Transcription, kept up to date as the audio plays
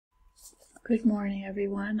Good morning,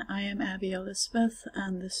 everyone. I am Abby Elizabeth,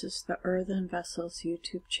 and this is the Earthen Vessels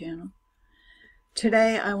YouTube channel.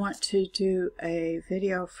 Today I want to do a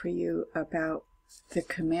video for you about the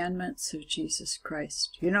commandments of Jesus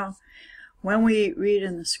Christ. You know, when we read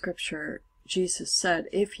in the scripture, Jesus said,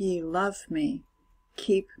 "If ye love me,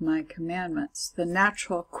 keep my commandments." The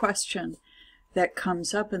natural question that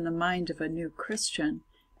comes up in the mind of a new Christian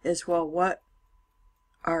is, well, what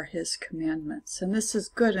are his commandments? And this is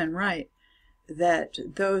good and right, that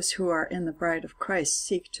those who are in the bride of Christ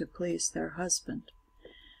seek to please their husband,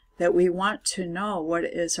 that we want to know what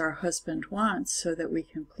it is our husband wants so that we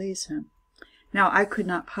can please him. Now, I could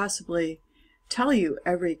not possibly tell you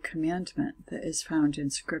every commandment that is found in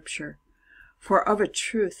Scripture, for of a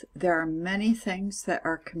truth there are many things that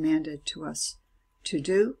are commanded to us to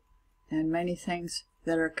do, and many things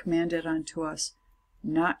that are commanded unto us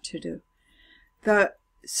not to do. The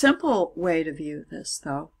simple way to view this,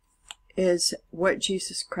 though, is what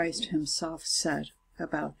Jesus Christ himself said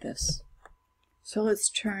about this. So let's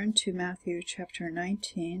turn to Matthew chapter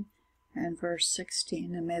 19 and verse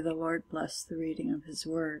 16, and may the Lord bless the reading of his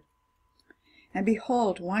word. And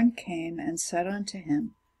behold, one came and said unto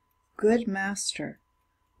him, Good Master,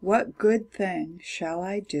 what good thing shall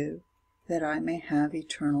I do that I may have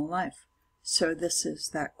eternal life? So this is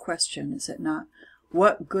that question, is it not?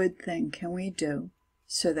 What good thing can we do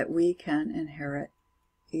so that we can inherit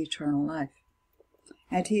eternal life?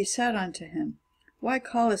 And he said unto him, Why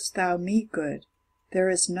callest thou me good? There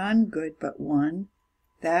is none good but one,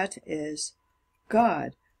 that is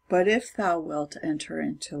God. But if thou wilt enter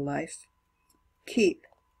into life, keep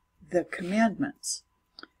the commandments.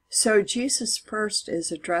 So Jesus first is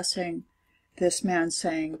addressing this man,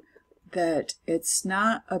 saying that it's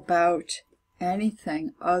not about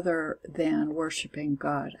anything other than worshiping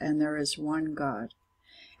God, and there is one God.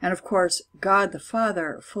 And of course, God the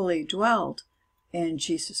Father fully dwelled in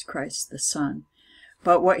Jesus Christ the Son.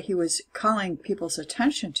 But what he was calling people's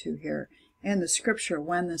attention to here in the scripture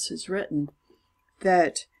when this is written,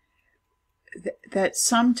 that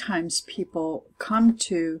sometimes people come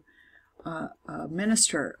to a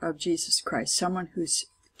minister of Jesus Christ, someone who's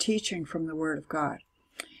teaching from the Word of God,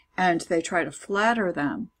 and they try to flatter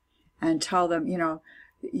them and tell them,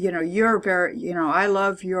 you're very, I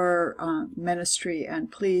love your ministry,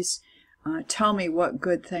 and please tell me what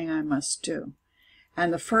good thing I must do.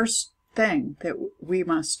 And the first thing that we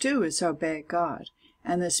must do is obey God,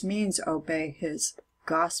 and this means obey his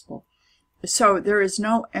gospel. So there is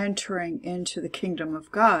no entering into the kingdom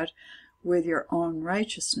of God with your own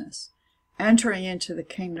righteousness. Entering into the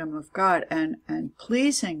kingdom of God and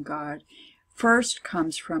pleasing God first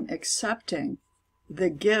comes from accepting the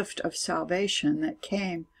gift of salvation that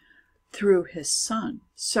came through his Son.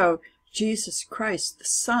 So Jesus Christ, the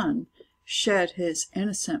Son, shed his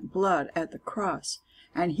innocent blood at the cross,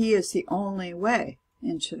 and he is the only way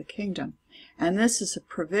into the kingdom. And this is a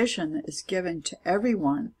provision that is given to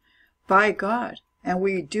everyone by God, and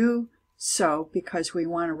we do so because we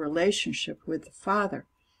want a relationship with the Father.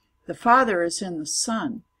 The Father is in the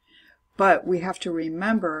Son, but we have to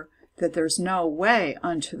remember that there's no way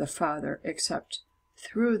unto the Father except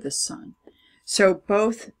through the Son. So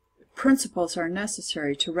both principles are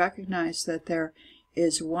necessary to recognize that there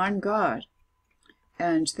is one God,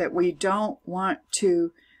 and that we don't want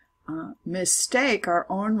to mistake our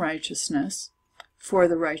own righteousness for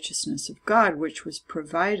the righteousness of God, which was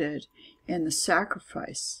provided in the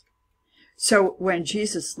sacrifice. So when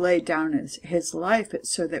Jesus laid down his life, it's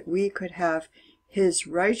so that we could have his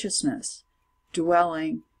righteousness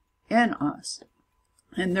dwelling in us.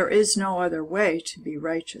 And there is no other way to be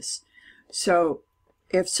righteous. So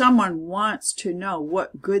if someone wants to know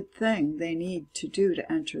what good thing they need to do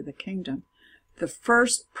to enter the kingdom, the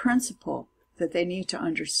first principle that they need to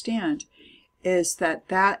understand is that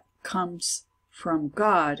that comes from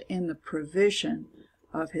God in the provision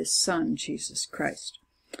of his Son, Jesus Christ.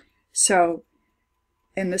 So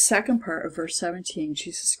in the second part of verse 17,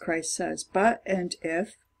 Jesus Christ says, But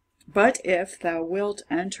if thou wilt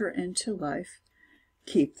enter into life,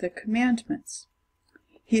 keep the commandments.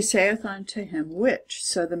 He saith unto him, Which?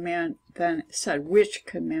 So the man then said, Which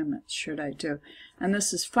commandments should I do? And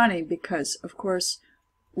this is funny because, of course,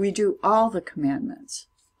 we do all the commandments.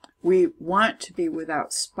 We want to be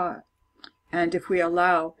without spot. And if we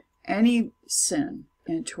allow any sin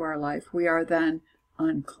into our life, we are then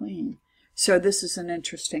unclean. So this is an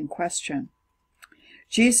interesting question.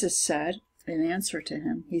 Jesus said, in answer to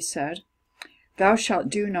him, he said, Thou shalt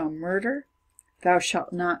do no murder, thou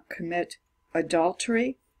shalt not commit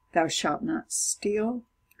adultery, thou shalt not steal,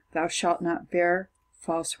 thou shalt not bear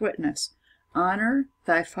false witness. Honor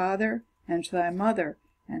thy father and thy mother,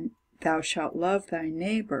 and thou shalt love thy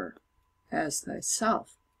neighbor as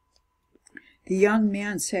thyself. The young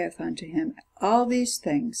man saith unto him, All these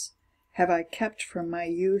things have I kept from my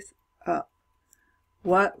youth up.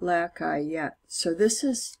 What lack I yet? So this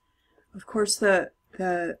is, of course, the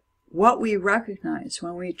what we recognize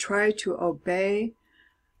when we try to obey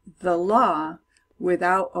the law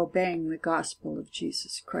without obeying the gospel of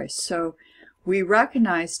Jesus Christ. So we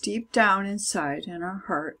recognize deep down inside in our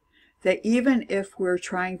heart that even if we're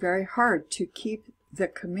trying very hard to keep the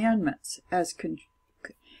commandments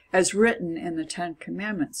as written in the 10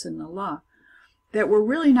 Commandments in the law, that we're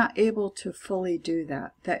really not able to fully do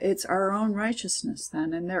that, that it's our own righteousness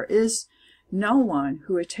then, and there is no one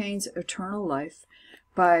who attains eternal life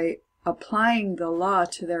by applying the law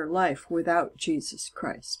to their life without Jesus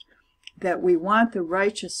Christ. That we want the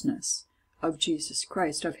righteousness of Jesus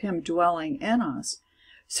Christ, of Him dwelling in us,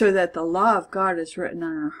 so that the law of God is written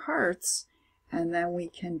on our hearts, and then we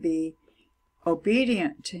can be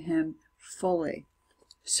obedient to Him fully.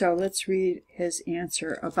 So let's read his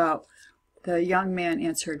answer about the young man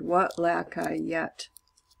answered, What lack I yet?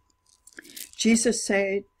 Jesus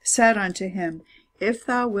said unto him, If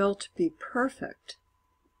thou wilt be perfect,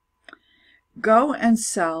 go and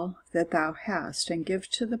sell that thou hast, and give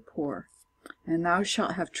to the poor, and thou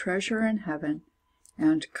shalt have treasure in heaven,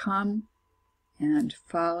 and come and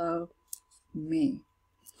follow me.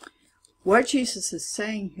 What Jesus is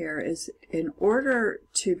saying here is, in order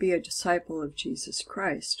to be a disciple of Jesus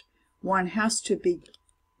Christ, one has to be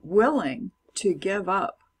willing to give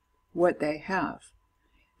up what they have.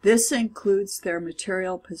 This includes their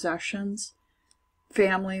material possessions,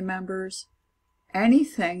 family members,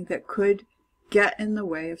 anything that could get in the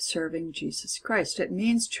way of serving Jesus Christ. It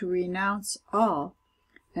means to renounce all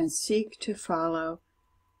and seek to follow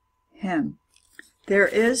Him. There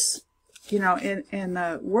is, in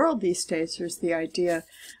the world these days, there's the idea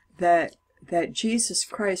that Jesus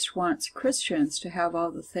Christ wants Christians to have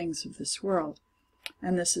all the things of this world,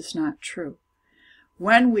 and this is not true.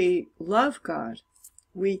 When we love God,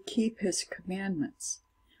 we keep His commandments.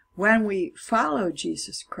 When we follow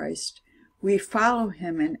Jesus Christ, we follow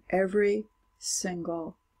Him in every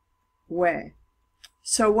single way.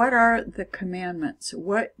 So what are the commandments?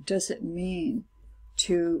 What does it mean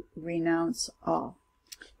to renounce all?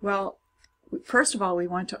 Well, first of all, we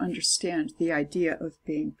want to understand the idea of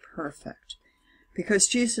being perfect, because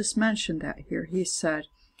Jesus mentioned that here. He said,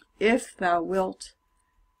 If thou wilt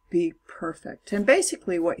be perfect. And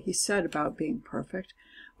basically what He said about being perfect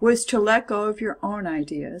was to let go of your own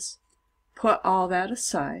ideas, put all that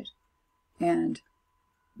aside, and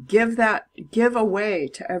give away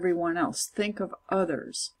to everyone else. Think of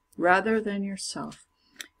others rather than yourself,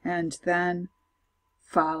 and then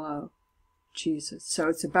follow Jesus. So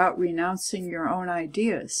it's about renouncing your own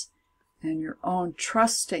ideas and your own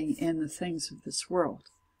trusting in the things of this world,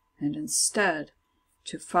 and instead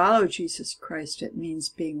to follow Jesus Christ. It means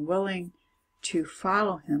being willing to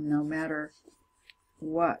follow Him no matter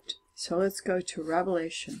what. So let's go to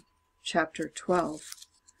Revelation chapter 12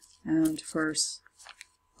 and verse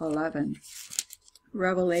 11.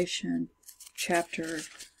 Revelation chapter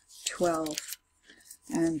 12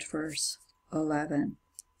 and verse 11.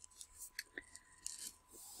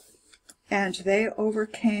 And they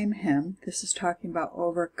overcame him. This is talking about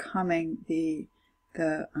overcoming the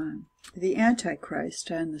Antichrist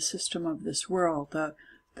and the system of this world,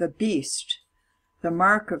 the beast, the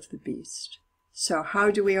mark of the beast. So how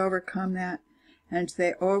do we overcome that? And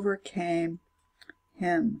they overcame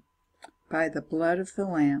him by the blood of the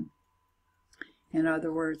Lamb. In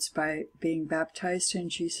other words, by being baptized in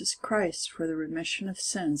Jesus Christ for the remission of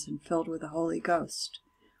sins and filled with the Holy Ghost.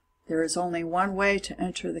 There is only one way to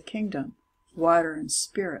enter the kingdom, water and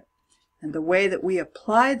spirit. And the way that we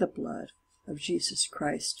apply the blood of Jesus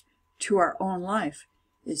Christ to our own life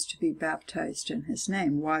is to be baptized in His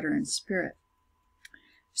name, water and spirit.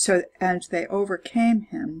 So, and they overcame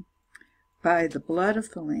him by the blood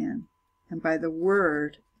of the Lamb and by the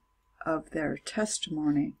word of their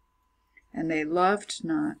testimony, and they loved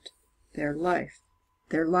not their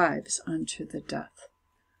lives unto the death.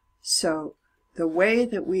 So the way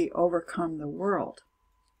that we overcome the world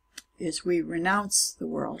is we renounce the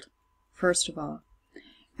world, first of all,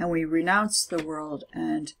 and we renounce the world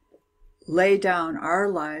and lay down our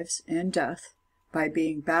lives in death by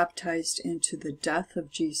being baptized into the death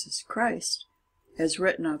of Jesus Christ, as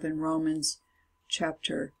written of in Romans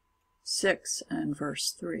chapter 6 and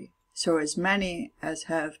verse 3. So as many as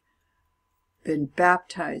have been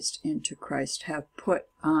baptized into Christ have put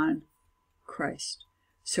on Christ.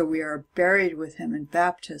 So we are buried with Him in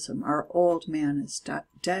baptism. Our old man is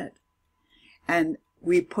dead. And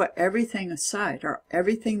we put everything aside, or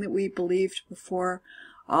everything that we believed before,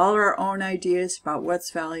 all our own ideas about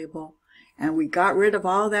what's valuable, and we got rid of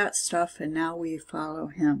all that stuff, and now we follow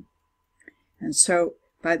him. And so,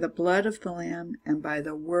 by the blood of the Lamb and by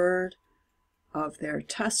the word of their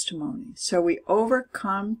testimony. So we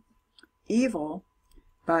overcome evil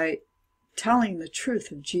by telling the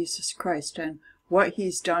truth of Jesus Christ and what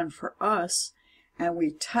he's done for us, and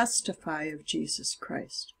we testify of Jesus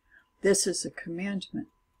Christ. This is a commandment.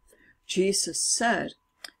 Jesus said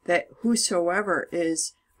that whosoever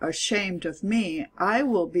is ashamed of me, I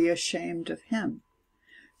will be ashamed of him.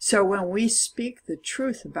 So when we speak the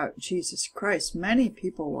truth about Jesus Christ, many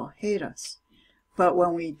people will hate us. But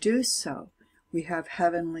when we do so, we have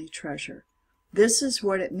heavenly treasure. This is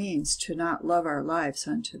what it means to not love our lives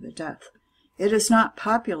unto the death. It is not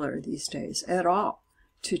popular these days at all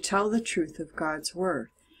to tell the truth of God's word,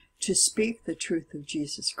 to speak the truth of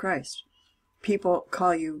Jesus Christ. People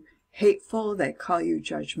call you hateful, they call you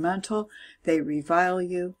judgmental, they revile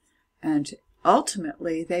you, and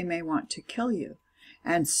ultimately they may want to kill you.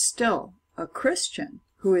 And still, a Christian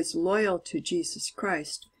who is loyal to Jesus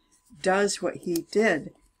Christ does what he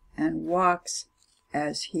did and walks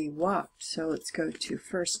as he walked. So let's go to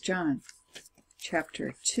 1 John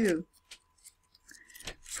chapter 2.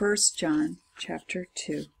 1 John chapter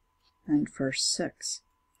 2 and verse 6.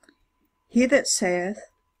 He that saith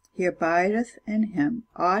he abideth in him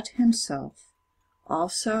ought himself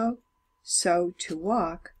also so to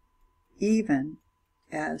walk, even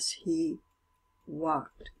as he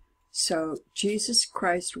walked. So Jesus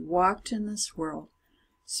Christ walked in this world,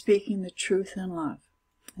 speaking the truth in love,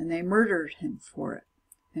 and they murdered him for it.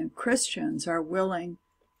 And Christians are willing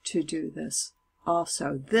to do this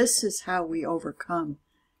also. This is how we overcome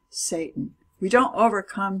Satan. We don't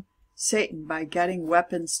overcome Satan by getting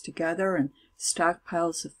weapons together and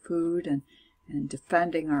stockpiles of food and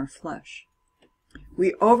defending our flesh.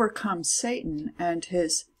 We overcome Satan and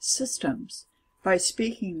his systems by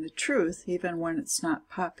speaking the truth even when it's not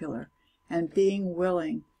popular, and being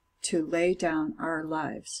willing to lay down our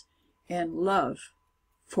lives in love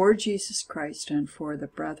for Jesus Christ and for the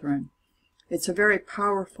brethren. It's a very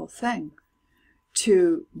powerful thing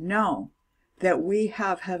to know that we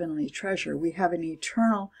have heavenly treasure. We have an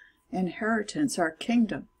eternal inheritance. Our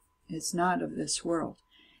kingdom is not of this world,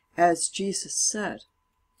 as Jesus said.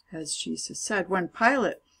 When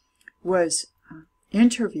Pilate was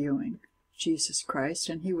interviewing Jesus Christ,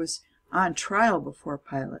 and he was on trial before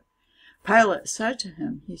Pilate, Pilate said to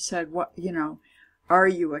him, he said, are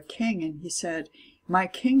you a king? And he said, my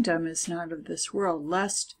kingdom is not of this world,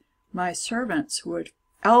 lest my servants would,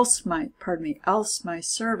 else my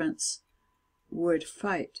servants would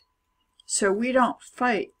fight. So we don't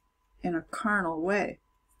fight in a carnal way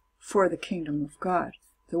for the kingdom of God.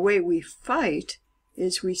 The way we fight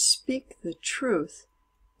is we speak the truth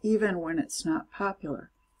even when it's not popular.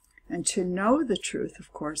 And to know the truth,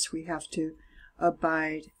 of course, we have to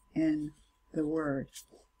abide in the word.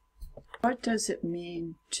 What does it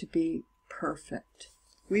mean to be perfect?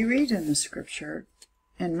 We read in the scripture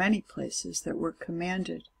in many places that we're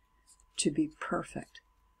commanded to be perfect.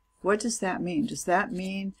 What does that mean? Does that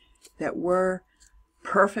mean that we're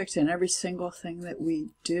perfect in every single thing that we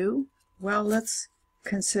do? Well, let's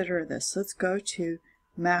consider this. Let's go to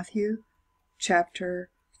Matthew chapter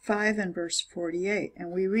 5 and verse 48.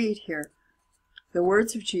 And we read here the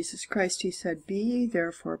words of Jesus Christ. He said, be ye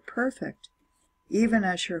therefore perfect, even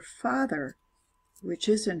as your Father, which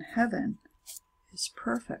is in heaven, is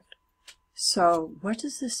perfect. So what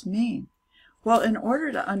does this mean? Well, in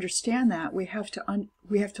order to understand that, we have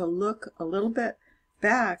to look a little bit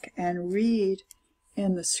back and read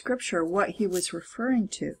in the scripture what he was referring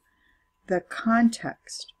to, the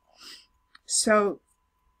context. So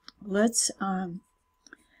let's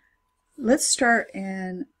start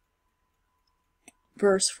in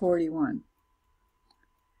verse 41.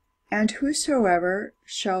 And whosoever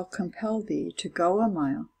shall compel thee to go a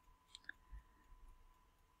mile,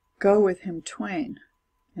 go with him twain.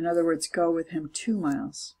 In other words, go with him 2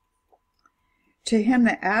 miles. To him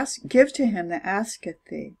that give to him that asketh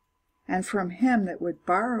thee, and from him that would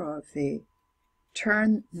borrow of thee,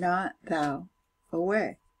 turn not thou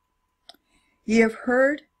away. Ye have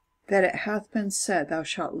heard that it hath been said, thou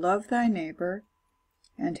shalt love thy neighbor,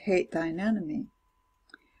 and hate thine enemy.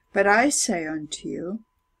 But I say unto you,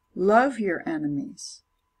 love your enemies,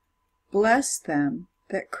 bless them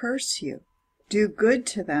that curse you, do good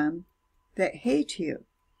to them that hate you,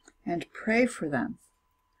 and pray for them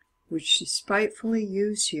which despitefully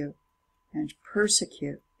use you and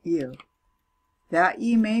persecute you, that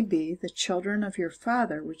ye may be the children of your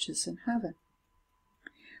Father which is in heaven.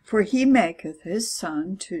 For he maketh his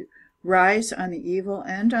sun to rise on the evil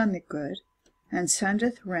and on the good, and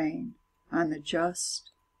sendeth rain on the just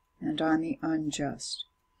and on the unjust.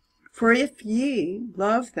 For if ye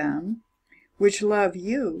love them which love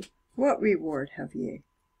you, what reward have ye?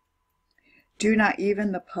 Do not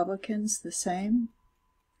even the publicans the same?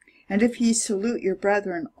 And if ye salute your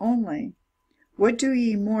brethren only, what do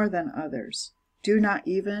ye more than others? Do not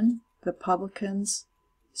even the publicans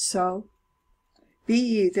so? Be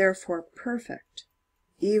ye therefore perfect,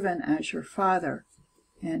 even as your Father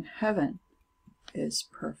in heaven is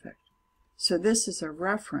perfect. So this is a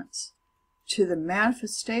reference to the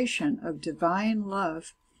manifestation of divine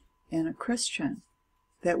love in a Christian,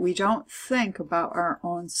 that we don't think about our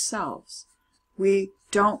own selves. We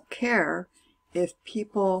don't care if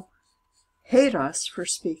people hate us for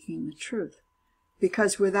speaking the truth,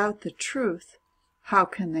 because without the truth, how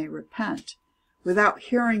can they repent? Without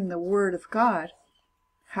hearing the word of God,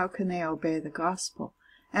 how can they obey the gospel?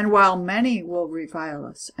 And while many will revile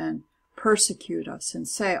us and persecute us and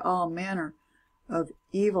say all manner of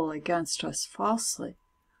evil against us falsely,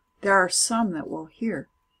 there are some that will hear.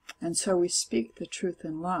 And so we speak the truth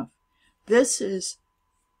in love. This is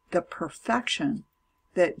the perfection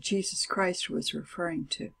that Jesus Christ was referring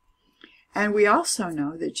to. And we also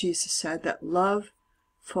know that Jesus said that love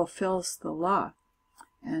fulfills the law,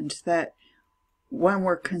 and that when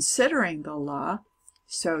we're considering the law,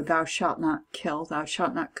 so thou shalt not kill, thou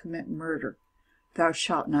shalt not commit murder, thou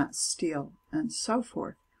shalt not steal, and so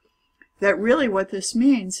forth, that really what this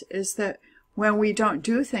means is that when we don't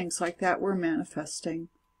do things like that, we're manifesting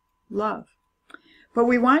love. But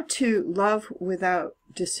we want to love without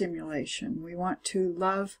dissimulation. We want to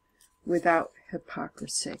love without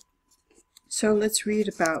hypocrisy. So let's read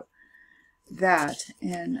about that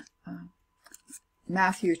in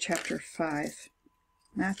Matthew chapter 5.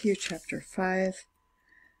 Matthew chapter 5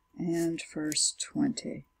 and verse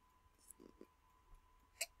 20.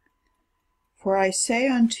 For I say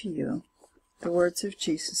unto you, the words of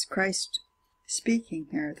Jesus Christ speaking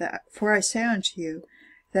here, for I say unto you,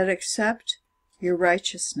 that except your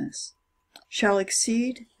righteousness shall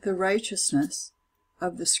exceed the righteousness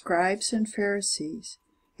of the scribes and Pharisees,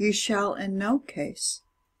 you shall in no case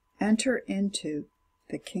enter into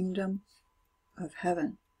the kingdom of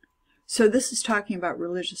heaven. So this is talking about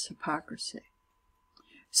religious hypocrisy.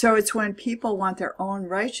 So it's when people want their own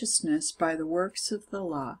righteousness by the works of the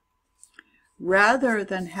law, rather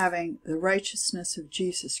than having the righteousness of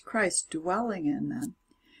Jesus Christ dwelling in them,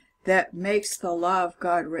 that makes the law of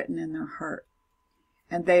God written in their heart.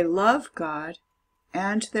 And they love God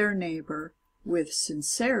and their neighbor with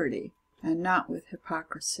sincerity and not with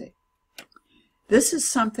hypocrisy. This is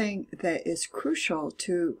something that is crucial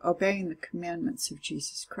to obeying the commandments of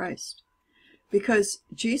Jesus Christ, because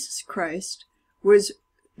Jesus Christ was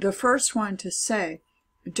the first one to say,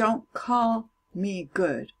 don't call me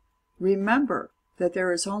good. Remember that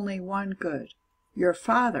there is only one good, your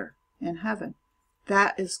Father in heaven.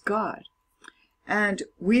 That is God. And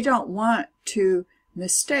we don't want to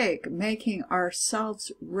mistake making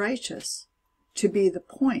ourselves righteous to be the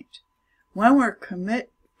point. When we're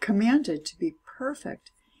commanded to be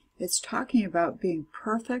perfect, it's talking about being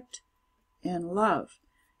perfect in love,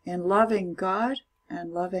 in loving God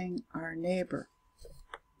and loving our neighbor.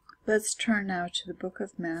 Let's turn now to the book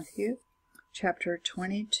of Matthew, chapter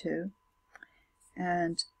 22,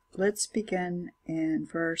 and let's begin in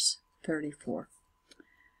verse 34.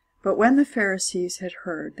 But when the Pharisees had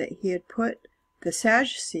heard that he had put the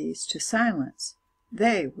Sadducees to silence,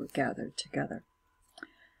 they were gathered together.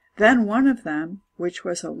 Then one of them, which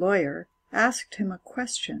was a lawyer, asked him a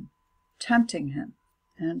question, tempting him,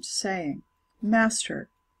 and saying, Master,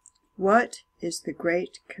 what is the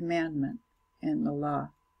great commandment in the law?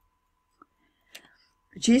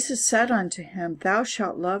 Jesus said unto him, Thou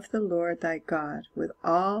shalt love the Lord thy God with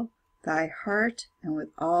all thy heart, and with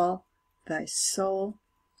all thy soul,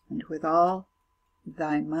 and with all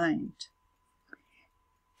thy mind.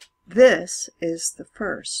 This is the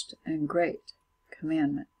first and great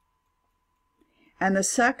commandment. And the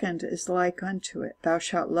second is like unto it, Thou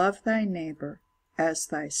shalt love thy neighbor as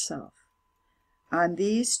thyself. On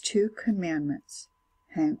these two commandments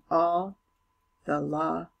hang all the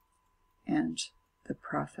law and the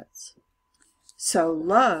prophets. So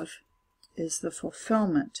love is the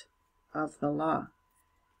fulfillment of the law.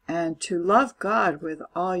 And to love God with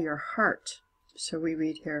all your heart. So we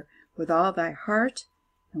read here, with all thy heart,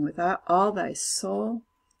 and with all thy soul,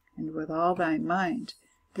 and with all thy mind.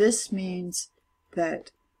 This means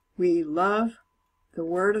that we love the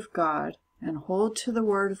Word of God and hold to the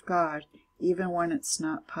Word of God even when it's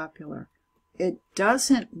not popular. It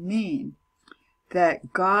doesn't mean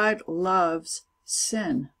that God loves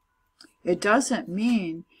sin. It doesn't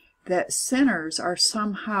mean that sinners are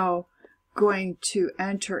somehow going to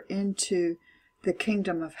enter into the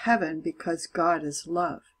kingdom of heaven because God is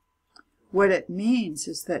love. What it means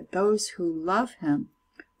is that those who love him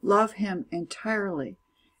entirely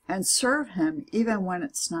and serve him even when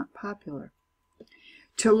it's not popular.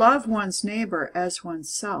 To love one's neighbor as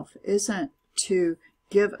oneself isn't to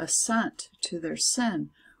give assent to their sin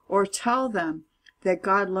or tell them that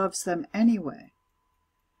God loves them anyway.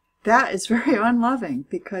 That is very unloving,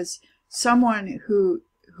 because someone who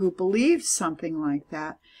believes something like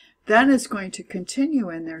that then is going to continue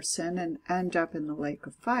in their sin and end up in the lake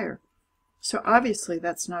of fire. So obviously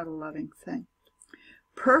that's not a loving thing.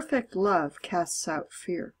 Perfect love casts out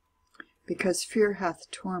fear, because fear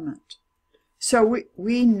hath torment. So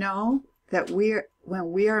we know that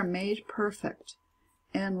when we are made perfect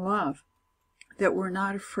in love, that we're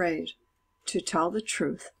not afraid to tell the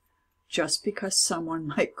truth just because someone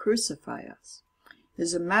might crucify us.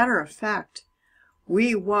 As a matter of fact,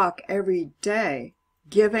 we walk every day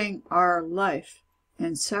giving our life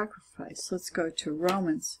in sacrifice. Let's go to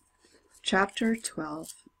Romans chapter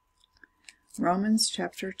 12. Romans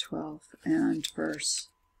chapter 12 and verse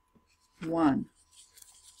 1.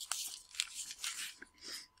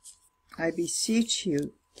 I beseech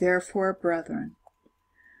you, therefore, brethren,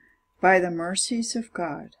 by the mercies of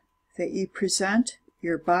God, that ye present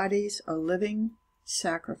your bodies a living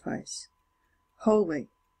sacrifice, holy,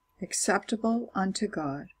 acceptable unto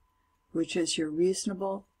God, which is your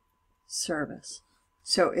reasonable service.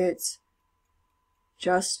 So it's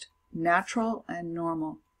just natural and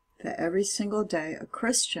normal that every single day a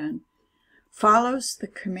Christian follows the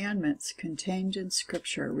commandments contained in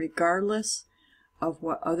Scripture, regardless of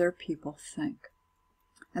what other people think.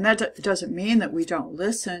 And that doesn't mean that we don't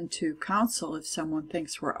listen to counsel if someone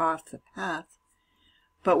thinks we're off the path.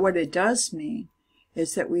 But what it does mean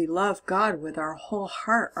is that we love God with our whole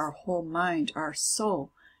heart, our whole mind, our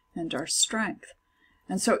soul, and our strength.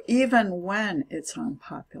 And so even when it's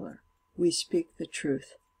unpopular, we speak the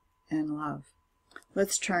truth in love.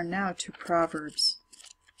 Let's turn now to Proverbs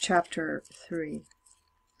chapter 3.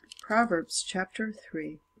 Proverbs chapter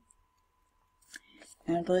 3.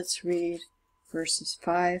 And let's read verses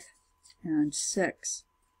 5 and 6.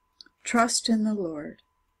 Trust in the Lord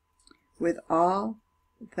with all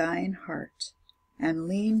thine heart, and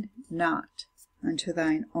lean not unto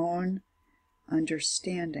thine own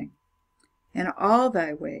understanding. In all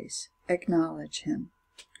thy ways acknowledge him,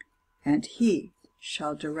 and he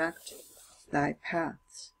shall direct thy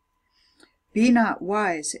paths. Be not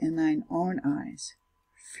wise in thine own eyes.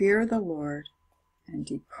 Fear the Lord, and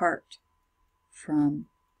depart from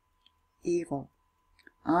evil.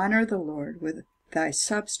 Honor the Lord with thy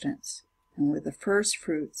substance, and with the first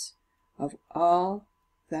fruits of all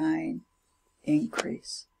thine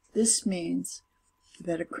increase. This means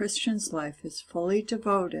that a Christian's life is fully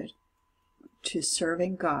devoted to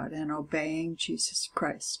serving God and obeying Jesus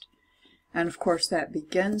Christ. And of course that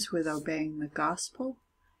begins with obeying the gospel,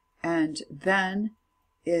 and then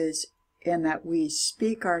is in that we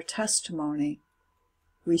speak our testimony.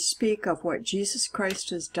 We speak of what Jesus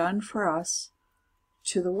Christ has done for us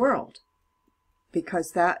to the world,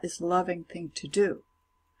 because that is a loving thing to do.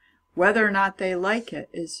 Whether or not they like it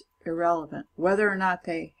is irrelevant. Whether or not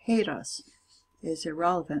they hate us is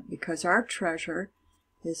irrelevant, because our treasure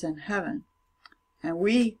is in heaven, and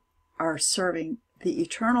we are serving the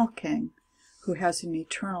eternal King who has an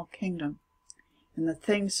eternal kingdom, and the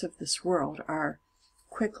things of this world are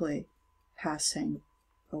quickly passing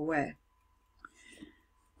away.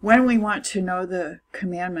 When we want to know the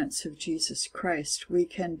commandments of Jesus Christ, we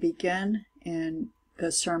can begin in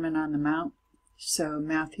the Sermon on the Mount. So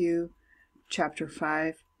Matthew chapter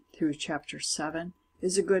 5 through chapter 7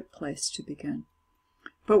 is a good place to begin.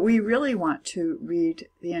 But we really want to read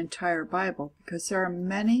the entire Bible, because there are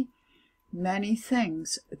many, many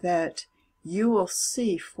things that you will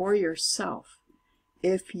see for yourself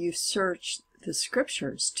if you search the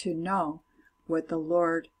Scriptures to know what the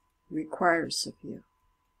Lord requires of you.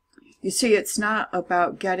 You see, it's not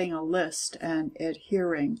about getting a list and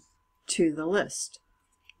adhering to the list.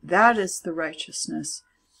 That is the righteousness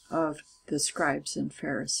of the scribes and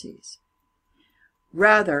Pharisees.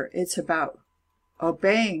 Rather, it's about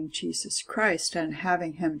obeying Jesus Christ and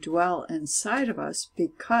having him dwell inside of us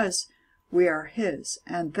because we are his.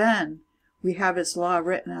 And then we have his law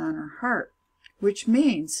written on our heart, which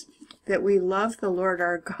means that we love the Lord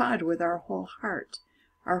our God with our whole heart,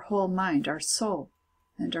 our whole mind, our soul,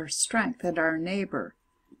 and our strength, and our neighbor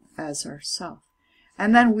as ourself.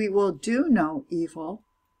 And then we will do no evil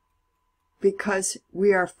because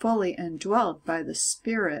we are fully indwelled by the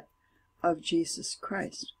Spirit of Jesus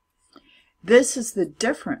Christ. This is the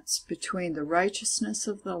difference between the righteousness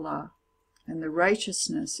of the law and the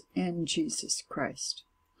righteousness in Jesus Christ.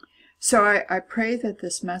 So I pray that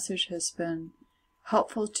this message has been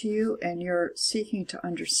helpful to you, and you're seeking to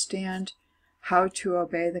understand how to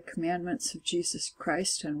obey the commandments of Jesus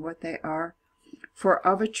Christ and what they are. For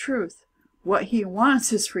of a truth, what he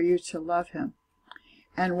wants is for you to love him.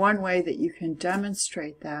 And one way that you can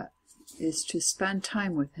demonstrate that is to spend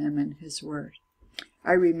time with him in his word.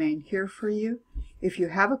 I remain here for you. If you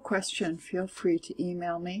have a question, feel free to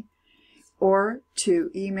email me, or to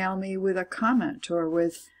email me with a comment or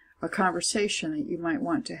with a conversation that you might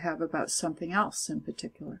want to have about something else in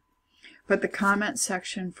particular. But the comment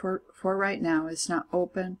section for right now is not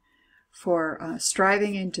open for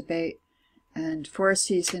striving and debate. And for a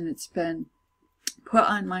season, it's been put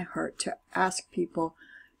on my heart to ask people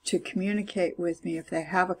to communicate with me if they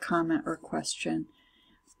have a comment or question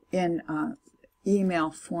in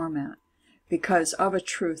email format. Because of a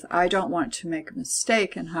truth, I don't want to make a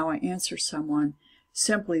mistake in how I answer someone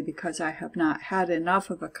simply because I have not had enough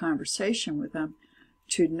of a conversation with them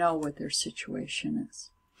to know what their situation is.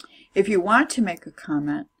 If you want to make a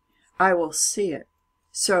comment, I will see it.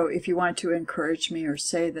 So if you want to encourage me or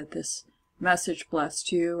say that this message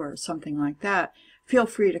blessed you or something like that, feel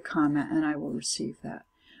free to comment and I will receive that.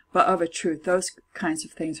 But of a truth, those kinds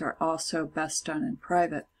of things are also best done in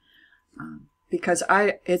private, because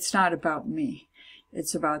it's not about me.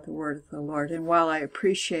 It's about the word of the Lord. And while I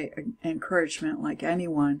appreciate encouragement, like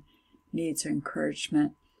anyone needs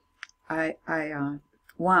encouragement, I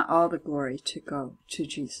want all the glory to go to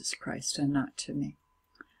Jesus Christ and not to me.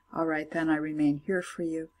 All right, then I remain here for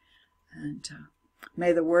you. And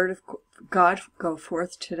may the word of God go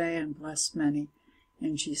forth today and bless many.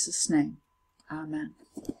 In Jesus' name, amen.